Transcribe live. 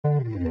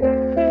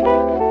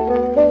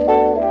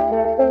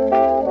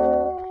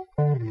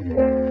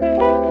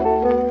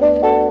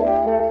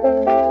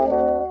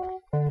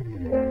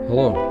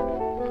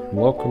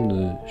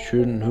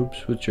Shooting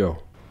Hoops with Joe.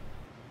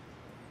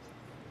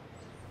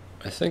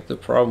 I think the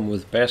problem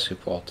with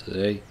basketball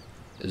today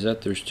is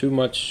that there's too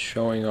much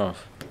showing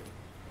off.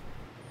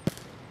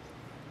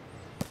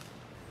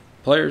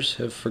 Players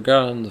have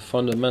forgotten the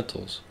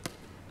fundamentals,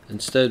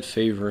 instead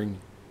favoring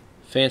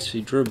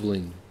fancy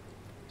dribbling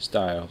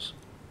styles,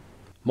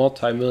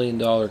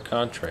 multi-million-dollar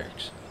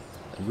contracts,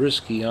 and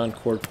risky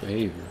on-court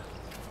behavior.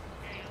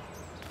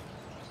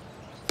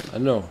 I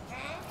know,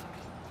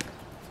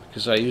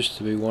 because I used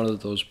to be one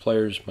of those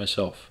players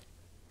myself.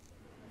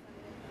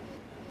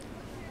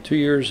 2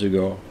 years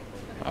ago,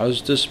 I was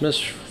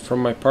dismissed from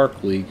my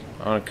park league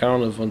on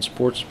account of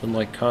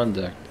unsportsmanlike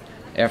conduct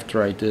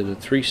after I did a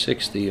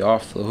 360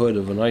 off the hood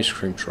of an ice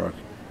cream truck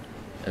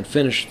and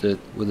finished it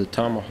with a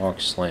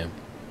tomahawk slam.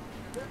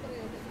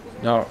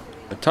 Now,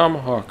 a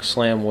tomahawk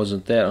slam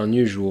wasn't that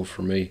unusual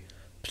for me,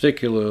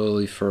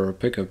 particularly for a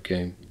pickup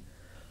game,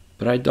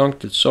 but I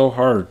dunked it so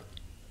hard,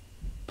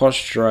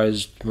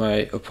 pasteurized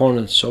my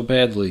opponent so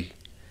badly,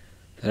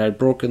 that I'd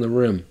broken the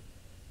rim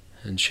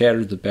and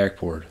shattered the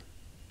backboard.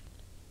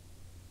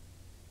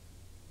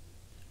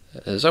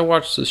 As I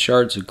watched the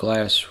shards of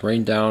glass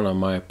rain down on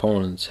my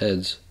opponent's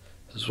heads,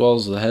 as well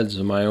as the heads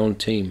of my own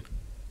team,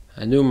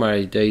 I knew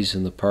my days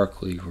in the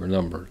park league were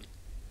numbered.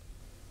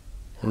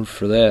 Weren't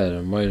for that,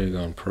 I might have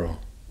gone pro.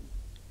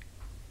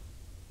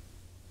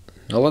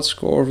 Now let's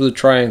go over the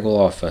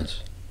triangle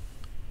offense.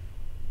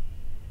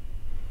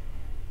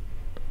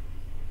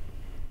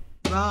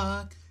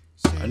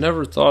 I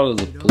never thought of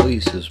the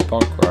Police as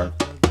punk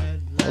rock.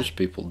 Most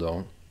people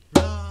don't.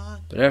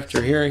 But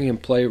after hearing him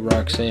play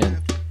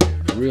Roxanne,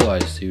 I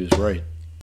realized he was right.